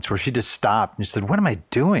moments where she just stopped and she said, what am I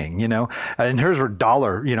doing? And hers were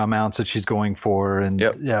dollar, amounts that she's going for. And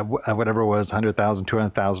whatever it was, 100,000,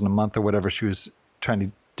 200,000 a month or whatever she was trying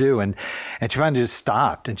to do. And she finally just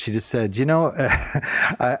stopped and she just said,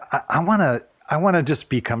 I want to just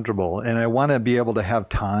be comfortable, and I want to be able to have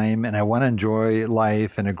time, and I want to enjoy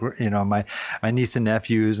life, and my niece and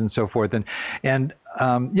nephews and so forth, and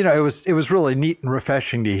it was really neat and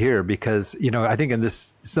refreshing to hear, because I think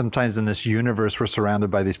sometimes in this universe we're surrounded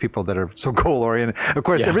by these people that are so goal oriented. Of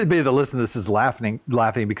course, everybody that listens to this is laughing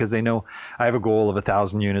because they know I have a goal of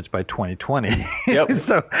 1,000 units by 2020. Yep.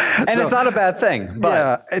 so it's not a bad thing.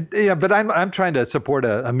 But but I'm trying to support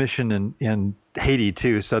a mission in Haiti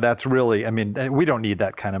too. So that's really, we don't need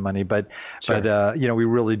that kind of money, but we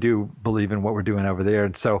really do believe in what we're doing over there.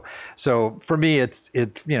 And so for me, it's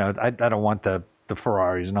I don't want the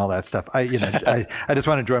Ferraris and all that stuff. I just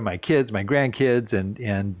want to enjoy my kids, my grandkids,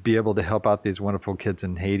 and be able to help out these wonderful kids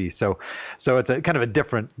in Haiti. So it's a kind of a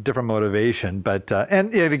different motivation. But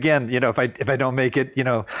and again, if I don't make it,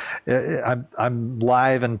 I'm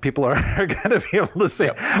live, and people are going to be able to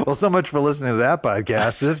say, well, so much for listening to that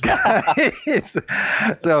podcast. This guy.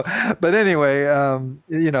 But anyway,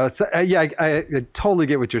 I totally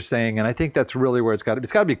get what you're saying, and I think that's really where it's got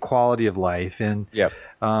to be quality of life. And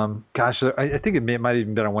I think it might have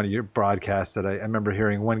even been on one of your broadcasts that I remember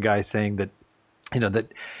hearing one guy saying that, that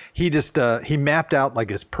he just he mapped out like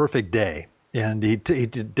his perfect day, and he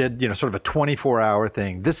did sort of a 24-hour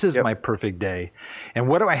thing. This is my perfect day, and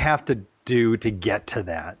what do I have to do to get to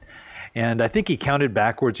that? And I think he counted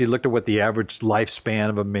backwards. He looked at what the average lifespan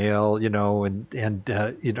of a male, he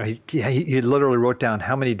literally wrote down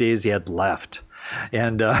how many days he had left.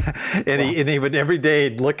 And he would every day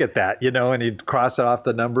look at that, and he'd cross off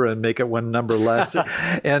the number and make it one number less.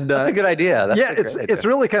 And that's a good idea. It's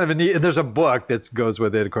really kind of a neat. There's a book that goes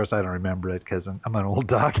with it. Of course, I don't remember it because I'm an old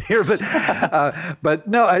dog here, but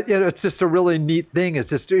no, it's just a really neat thing. It's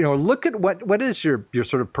just look at what is your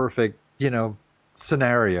sort of perfect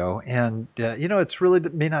scenario, and it's really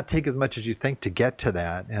may not take as much as you think to get to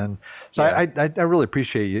that. And so I really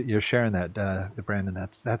appreciate you sharing that, Brandon.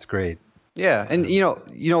 That's great. Yeah, and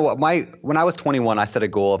when I was 21, I set a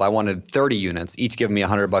goal of I wanted 30 units, each giving me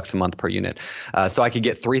 $100 a month per unit, so I could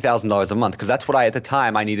get $3,000 a month, because that's what at the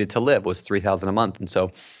time I needed to live, was $3,000 a month, and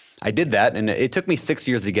so I did that, and it took me 6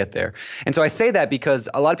 years to get there. And so I say that because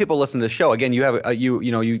a lot of people listen to the show. Again, you have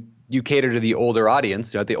you cater to the older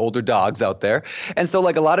audience, the older dogs out there. And so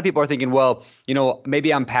like a lot of people are thinking, well,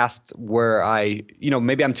 maybe I'm past where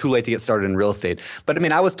maybe I'm too late to get started in real estate. But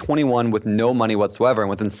I was 21 with no money whatsoever. And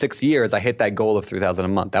within 6 years, I hit that goal of $3,000 a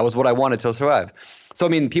month. That was what I wanted to survive. So,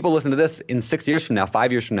 people listen to this in 6 years from now,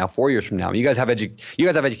 5 years from now, 4 years from now. You guys have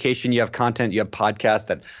education, you have content, you have podcasts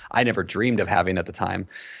that I never dreamed of having at the time.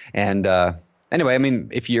 And, anyway,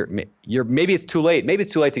 if you're maybe it's too late. Maybe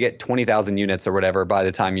it's too late to get 20,000 units or whatever by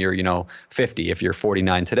the time you're 50, if you're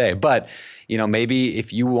 49 today. But maybe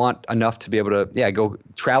if you want enough to be able to go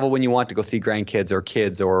travel when you want to go see grandkids or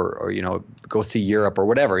kids or go see Europe or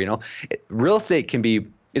whatever. Real estate can be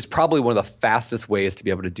is probably one of the fastest ways to be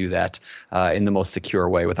able to do that in the most secure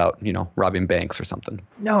way without, robbing banks or something.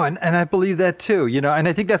 No, and I believe that too, and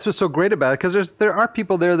I think that's what's so great about it, because there are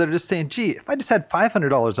people there that are just saying, gee, if I just had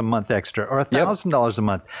 $500 a month extra or $1,000 a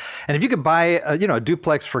month, and if you could buy a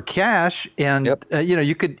duplex for cash, and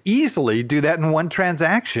you could easily do that in one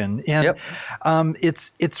transaction, and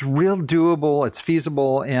it's real doable, it's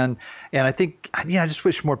feasible, and I think I just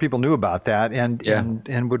wish more people knew about that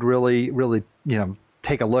and would really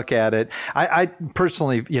take a look at it. I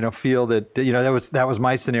personally, feel that, that was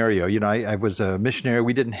my scenario. I was a missionary.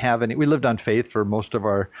 We didn't have we lived on faith for most of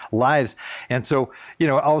our lives. And so,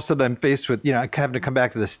 all of a sudden I'm faced with, having to come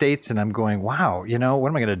back to the States, and I'm going, wow, what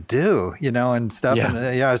am I going to do, and stuff. Yeah.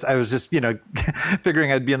 And I was just,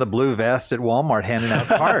 figuring I'd be in the blue vest at Walmart handing out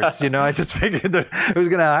cards. I just figured that I was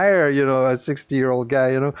going to hire, a 60-year-old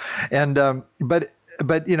guy, and, but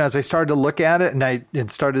as I started to look at it, and I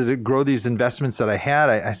started to grow these investments that I had,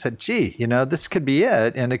 I said, gee, this could be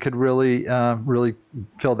it, and it could really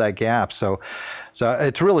fill that gap. So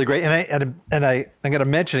it's really great. And I'm going to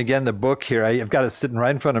mention again the book here. I've got it sitting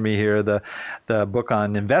right in front of me here. The book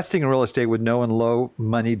on investing in real estate with no and low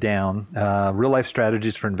money down. Real life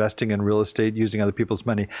strategies for investing in real estate using other people's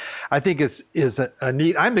money. I think is a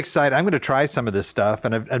neat. I'm excited. I'm going to try some of this stuff,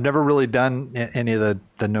 and I've never really done any of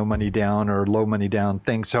the no money down or low money down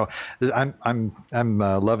things. So I'm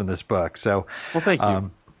loving this book. So well, thank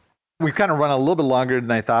you. We've kind of run a little bit longer than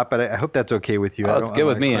I thought, but I hope that's okay with you. Oh, it's good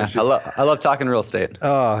with me. I love talking real estate.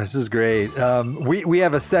 Oh, this is great. We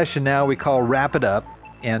have a session now we call Wrap It Up,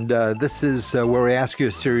 and this is where we ask you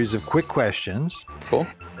a series of quick questions. Cool.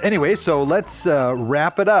 Anyway, so let's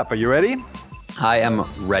wrap it up. Are you ready? I am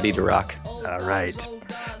ready to rock. All right.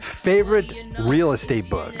 Favorite real estate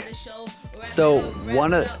book? So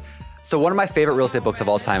one of my favorite real estate books of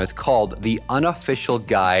all time is called The Unofficial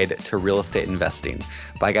Guide to Real Estate Investing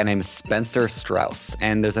by a guy named Spencer Strauss.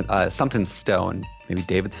 And there's something Stone, maybe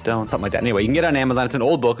David Stone, something like that. Anyway, you can get it on Amazon. It's an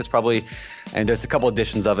old book. And there's a couple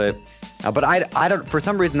editions of it. But I don't, for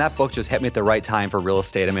some reason, that book just hit me at the right time for real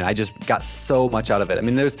estate. I mean, I just got so much out of it. I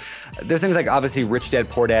mean, there's things like obviously Rich Dad,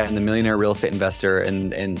 Poor Dad and The Millionaire Real Estate Investor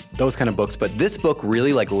and those kind of books. But this book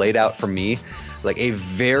really laid out for me a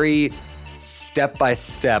very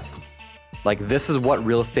step-by-step, this is what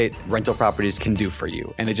real estate rental properties can do for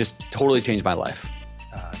you. And it just totally changed my life.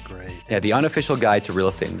 Great. Yeah, The Unofficial Guide to Real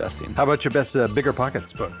Estate Investing. How about your best Bigger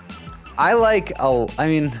Pockets book? All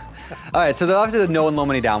right, so there's obviously the No and Low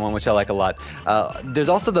Money Down one, which I like a lot. There's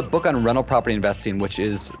also the book on rental property investing, which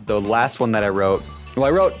is the last one that I wrote. Well, I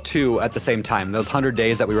wrote two at the same time. Those 100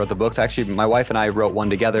 days that we wrote the books, actually, my wife and I wrote one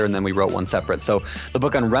together, and then we wrote one separate. So the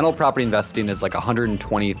book on rental property investing is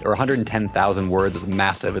 120 or 110,000 words. It's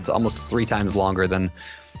massive. It's almost 3 times longer than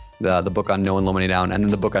the book on No and Low Money Down. And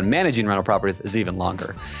then the book on managing rental properties is even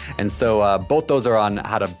longer. And so both those are on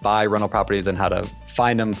how to buy rental properties and how to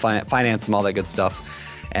find them, finance them, all that good stuff.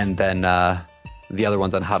 And then the other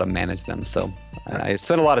one's on how to manage them. So I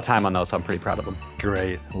spent a lot of time on those, so I'm pretty proud of them.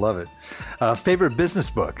 Great. Love it. Favorite business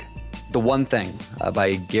book? The One Thing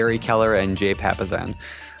by Gary Keller and Jay Papasan.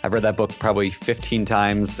 I've read that book probably 15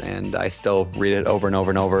 times, and I still read it over and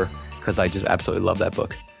over and over because I just absolutely love that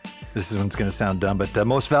book. This one's going to sound dumb, but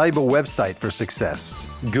most valuable website for success?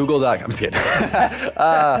 Google.com. I'm just kidding.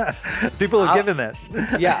 People have given that.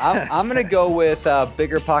 Yeah, I'm going to go with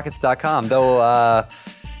biggerpockets.com, though,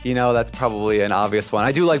 that's probably an obvious one.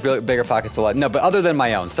 I do like Bigger Pockets a lot. No, but other than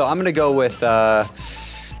my own. So I'm going to go with,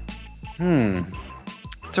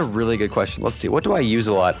 That's a really good question. Let's see. What do I use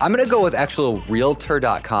a lot? I'm going to go with actual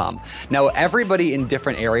realtor.com. Now, everybody in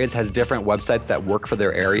different areas has different websites that work for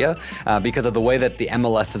their area because of the way that the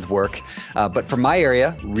MLSs work. But for my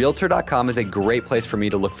area, realtor.com is a great place for me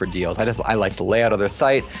to look for deals. I like the layout of their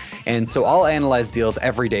site. And so I'll analyze deals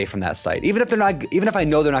every day from that site. Even if I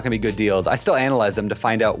know they're not going to be good deals, I still analyze them to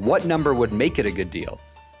find out what number would make it a good deal.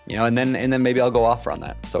 And then maybe I'll go offer on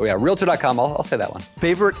that. So yeah, realtor.com, I'll say that one.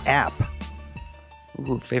 Favorite app?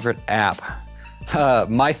 Ooh, favorite app.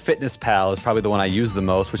 MyFitnessPal is probably the one I use the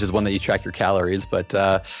most, which is one that you track your calories. But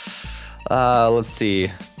let's see.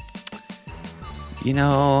 I'm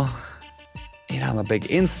a big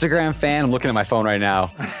Instagram fan. I'm looking at my phone right now.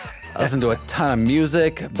 I listen to a ton of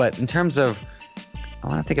music, but in terms of, I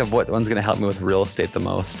want to think of what one's going to help me with real estate the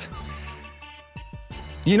most.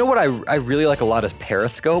 You know what I really like a lot is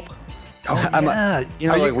Periscope. Oh,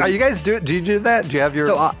 yeah. Are you guys do you do that? Do you have your?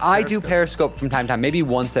 So I do Periscope from time to time. Maybe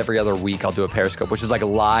once every other week I'll do a Periscope, which is like a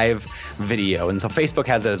live video. And so Facebook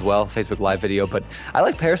has it as well, Facebook live video. But I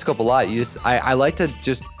like Periscope a lot. I like to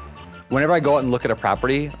just whenever I go out and look at a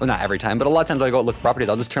property, well, not every time, but a lot of times when I go out and look at properties,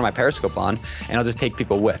 I'll just turn my Periscope on and I'll just take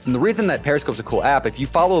people with. And the reason that Periscope's a cool app, if you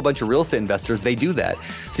follow a bunch of real estate investors, they do that.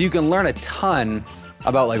 So you can learn a ton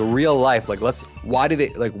about like real life. Like what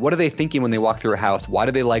are they thinking when they walk through a house? Why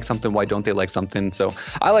do they like something? Why don't they like something? So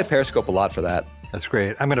I like Periscope a lot for that. That's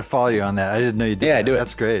great. I'm going to follow you on that. I didn't know you did. Yeah, do it.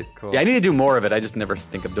 That's great. Cool. Yeah, I need to do more of it. I just never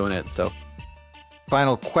think of doing it. So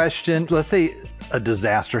final question. Let's say a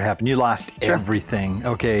disaster happened. You lost everything.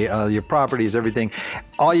 Okay, your properties, everything.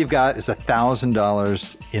 All you've got is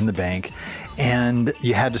 $1,000 in the bank, and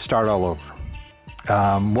you had to start all over.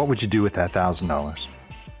 What would you do with that $1,000?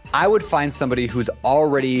 I would find somebody who's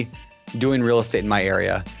already doing real estate in my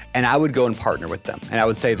area, and I would go and partner with them. And I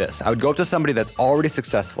would say this, I would go up to somebody that's already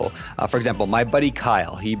successful. For example, my buddy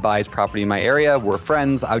Kyle, he buys property in my area. We're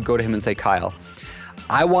friends. I would go to him and say, Kyle,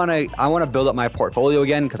 I want to build up my portfolio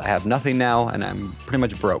again because I have nothing now and I'm pretty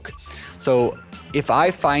much broke. So if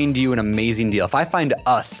I find you an amazing deal, if I find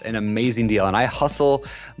us an amazing deal and I hustle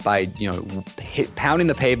by, pounding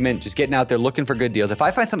the pavement, just getting out there looking for good deals, if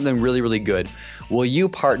I find something really, really good, will you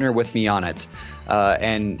partner with me on it?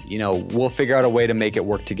 And we'll figure out a way to make it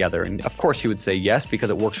work together. And of course he would say yes, because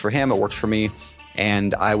it works for him, it works for me.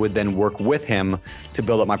 And I would then work with him to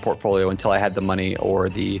build up my portfolio until I had the money or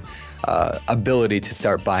the ability to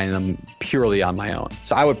start buying them purely on my own.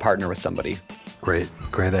 So I would partner with somebody. Great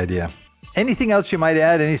idea. Anything else you might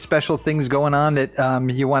add? Any special things going on that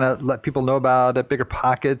you want to let people know about at Bigger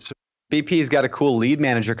Pockets? BP's got a cool lead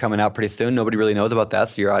manager coming out pretty soon. Nobody really knows about that,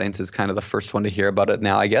 so your audience is kind of the first one to hear about it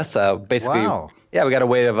now, I guess. Basically, wow. Yeah, we got a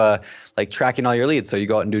way of tracking all your leads. So you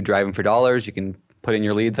go out and do driving for dollars. You can put in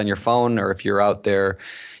your leads on your phone, or if you're out there,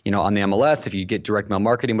 on the MLS, if you get direct mail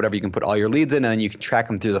marketing, whatever, you can put all your leads in and then you can track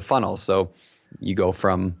them through the funnel. So you go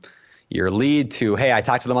from your lead to, hey, I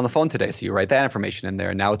talked to them on the phone today. So you write that information in there.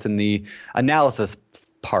 And now it's in the analysis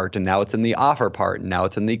part, and now it's in the offer part, and now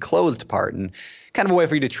it's in the closed part, and kind of a way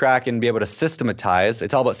for you to track and be able to systematize.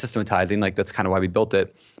 It's all about systematizing. Like, that's kind of why we built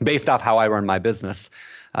it, based off how I run my business,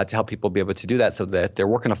 to help people be able to do that, so that if they're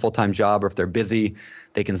working a full-time job or if they're busy,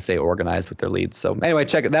 they can stay organized with their leads. So anyway,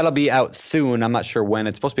 check it. That'll be out soon. I'm not sure when.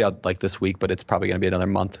 It's supposed to be out like this week, but it's probably going to be another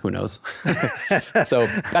month. Who knows? So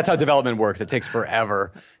that's how development works. It takes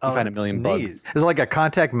forever. You find a million bugs. Is it like a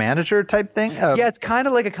contact manager type thing? Yeah, it's kind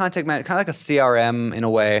of like a contact manager, kind of like a CRM in a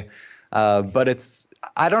way. But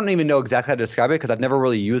I don't even know exactly how to describe it because I've never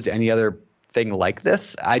really used any other thing like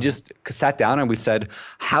this. I just sat down and we said,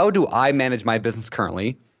 how do I manage my business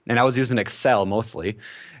currently? And I was using Excel mostly.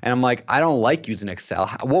 And I'm like, I don't like using Excel.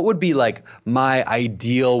 What would be like my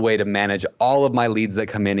ideal way to manage all of my leads that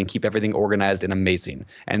come in and keep everything organized and amazing?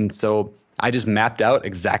 And so I just mapped out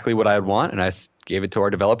exactly what I would want, and I gave it to our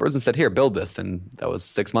developers and said, here, build this. And that was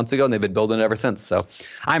 6 months ago, and they've been building it ever since. So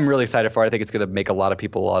I'm really excited for it. I think it's going to make a lot of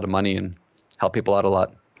people a lot of money and help people out a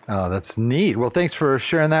lot. Oh, that's neat. Well, thanks for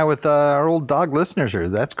sharing that with our old Dawg listeners here.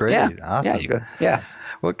 That's great. Yeah. Awesome. Yeah.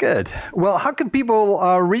 Well, good. Well, how can people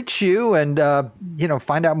reach you and,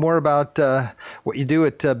 find out more about what you do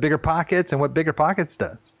at Bigger Pockets and what Bigger Pockets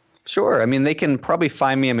does? Sure. I mean, they can probably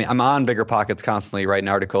find me. I mean, I'm on Bigger Pockets constantly, writing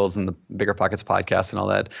articles and the Bigger Pockets podcast and all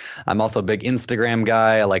that. I'm also a big Instagram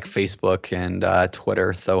guy. I like Facebook and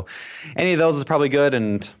Twitter. So any of those is probably good.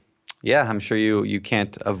 And yeah, I'm sure you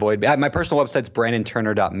can't avoid me. My personal website's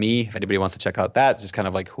brandonturner.me. If anybody wants to check out that, it's just kind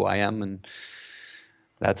of like who I am. And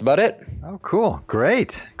that's about it. Oh, cool.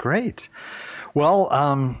 Great. Well,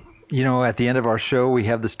 at the end of our show, we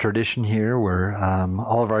have this tradition here where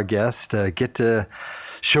all of our guests get to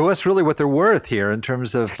show us really what they're worth here in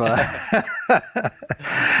terms of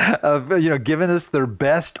giving us their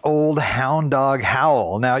best old hound dog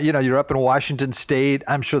howl. Now, you're up in Washington State.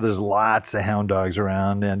 I'm sure there's lots of hound dogs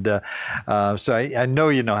around, and so I know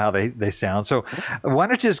you know how they sound. So why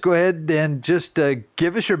don't you just go ahead and just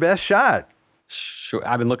give us your best shot? Sure.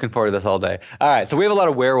 I've been looking forward to this all day. All right. So we have a lot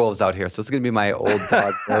of werewolves out here. So it's going to be my old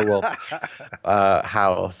dog werewolf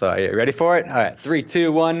howl. So are you ready for it? All right. 3,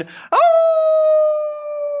 2, 1.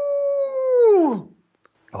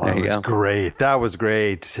 Oh, that was great. That was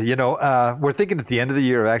great. We're thinking at the end of the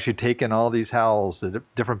year of actually taking all these howls that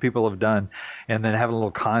different people have done and then having a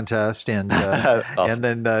little contest and awesome. And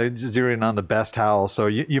then zeroing on the best howl. So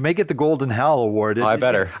you may get the Golden Howl Award. I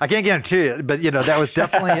better. I can't guarantee it, but that was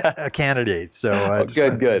definitely a candidate. So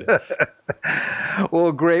good.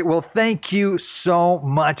 Well, great. Well, thank you so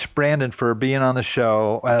much, Brandon, for being on the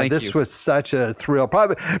show. This was such a thrill.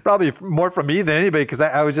 Probably more for me than anybody, because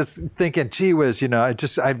I was just thinking, gee whiz,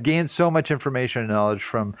 I've have gained so much information and knowledge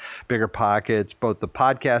from Bigger Pockets, both the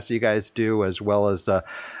podcast you guys do as well as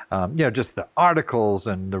just the articles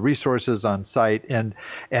and the resources on site. And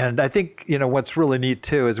I think, what's really neat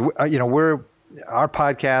too is, our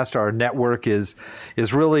podcast, our network is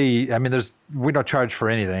really, we don't charge for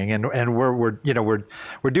anything, and we're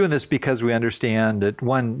doing this because we understand that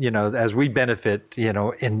one, as we benefit,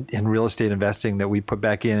 in real estate investing that we put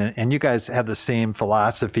back in, and you guys have the same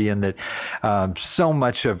philosophy in that so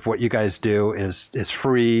much of what you guys do is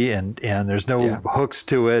free, and there's no hooks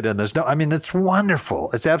to it, and there's no, it's wonderful.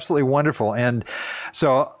 It's absolutely wonderful. And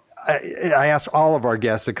so I asked all of our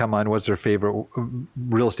guests to come on what's their favorite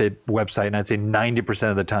real estate website, and I'd say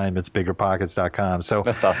 90% of the time it's biggerpockets.com. So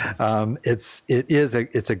that's awesome. It's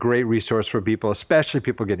a great resource for people, especially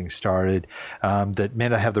people getting started that may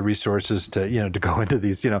not have the resources to go into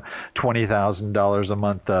these $20,000 a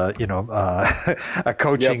month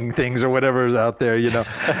coaching things or whatever is out there.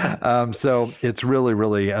 So it's really,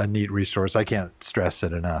 really a neat resource. I can't stress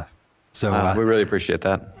it enough. So we really appreciate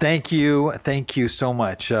that. Thank you so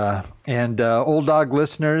much. And Old Dog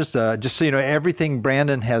listeners, just so you know, everything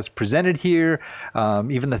Brandon has presented here,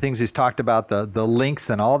 even the things he's talked about, the links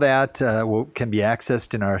and all that can be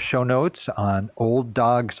accessed in our show notes on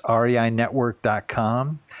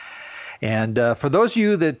olddogsreinetwork.com. And for those of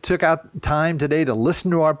you that took out time today to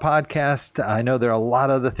listen to our podcast, I know there are a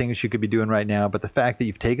lot of other things you could be doing right now, but the fact that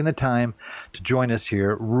you've taken the time to join us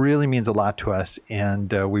here really means a lot to us,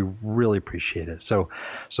 and we really appreciate it. So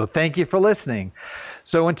thank you for listening.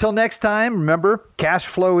 So until next time, remember, cash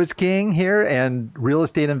flow is king here, and real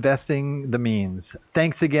estate investing the means.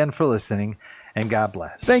 Thanks again for listening, and God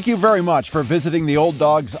bless. Thank you very much for visiting the Old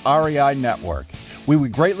Dogs REI Network. We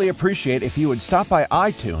would greatly appreciate if you would stop by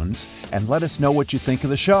iTunes and let us know what you think of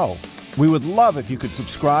the show. We would love if you could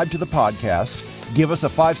subscribe to the podcast, give us a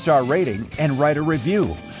 5-star rating, and write a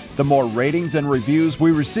review. The more ratings and reviews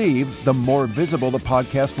we receive, the more visible the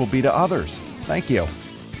podcast will be to others. Thank you.